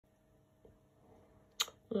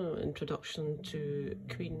Introduction to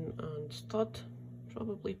Queen and Stud,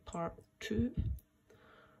 probably part 2.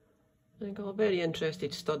 I got a very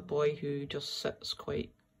interested stud boy who just sits quite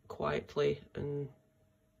quietly and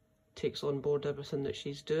takes on board everything that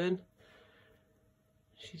she's doing.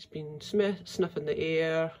 She's been sniffing the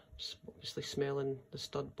air, obviously smelling the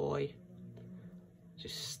stud boy.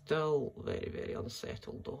 She's still very, very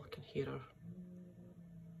unsettled though. I can hear her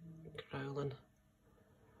growling.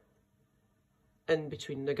 In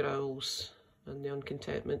between the growls and the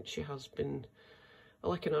uncontentment, she has been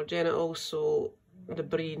licking her genitals, so the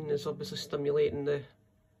brain is obviously stimulating the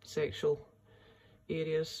sexual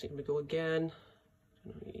areas. Here we go again.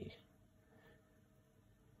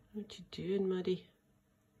 What you doing, Maddie?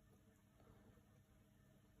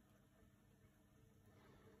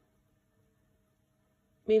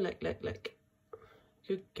 Me lick, lick, lick.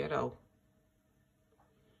 Good girl.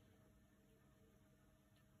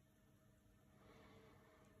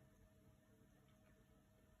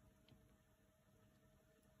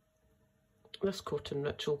 This courting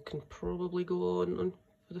ritual can probably go on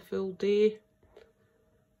for the full day.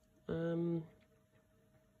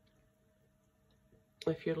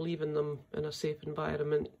 If you're leaving them in a safe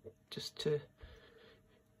environment, just to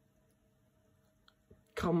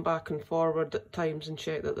come back and forward at times and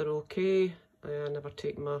check that they're okay. I never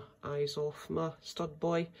take my eyes off my stud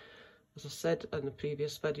boy. As I said in the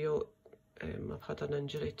previous video, I've had an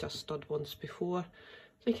injury to a stud once before.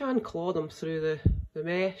 They can claw them through the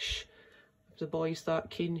mesh. If the boy's that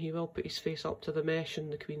keen, he will put his face up to the mesh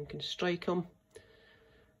and the queen can strike him.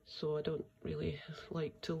 So I don't really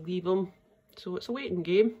like to leave him. So it's a waiting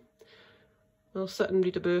game. I'll sit and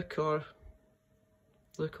read a book or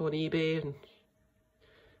look on eBay, and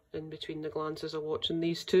in between the glances of watching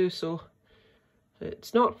these two. So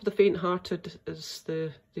it's not for the faint-hearted as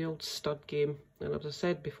the old stud game. And as I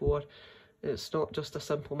said before, it's not just a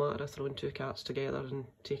simple matter of throwing two cats together and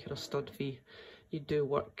taking a stud fee. You do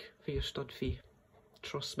work for your stud fee,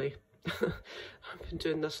 trust me. I've been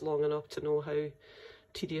doing this long enough to know how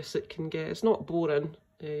tedious it can get. It's not boring,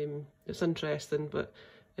 it's interesting, but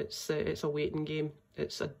it's a waiting game.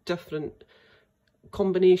 It's a different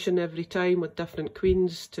combination every time with different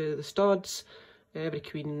queens to the studs. Every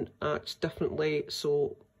queen acts differently,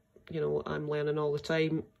 so you know, I'm learning all the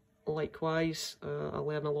time. Likewise, I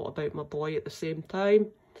learn a lot about my boy at the same time.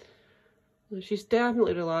 She's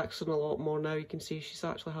definitely relaxing a lot more now. You can see she's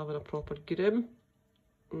actually having a proper groom.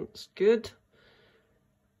 It's good.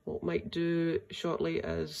 What might do shortly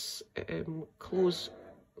is close.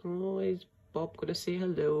 Oh, is Bob going to say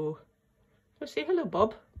hello? Say hello,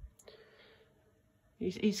 Bob.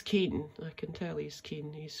 He's keen. I can tell he's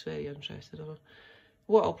keen. He's very interested in her.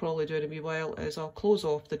 What I'll probably do in a wee while is I'll close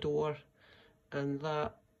off the door, and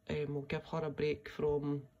that will give her a break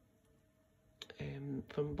from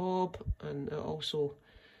Bob, and it also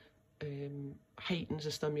heightens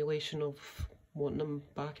the stimulation of wanting him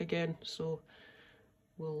back again. So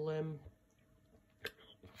we'll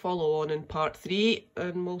follow on in part 3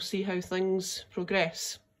 and we'll see how things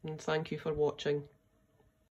progress. And thank you for watching.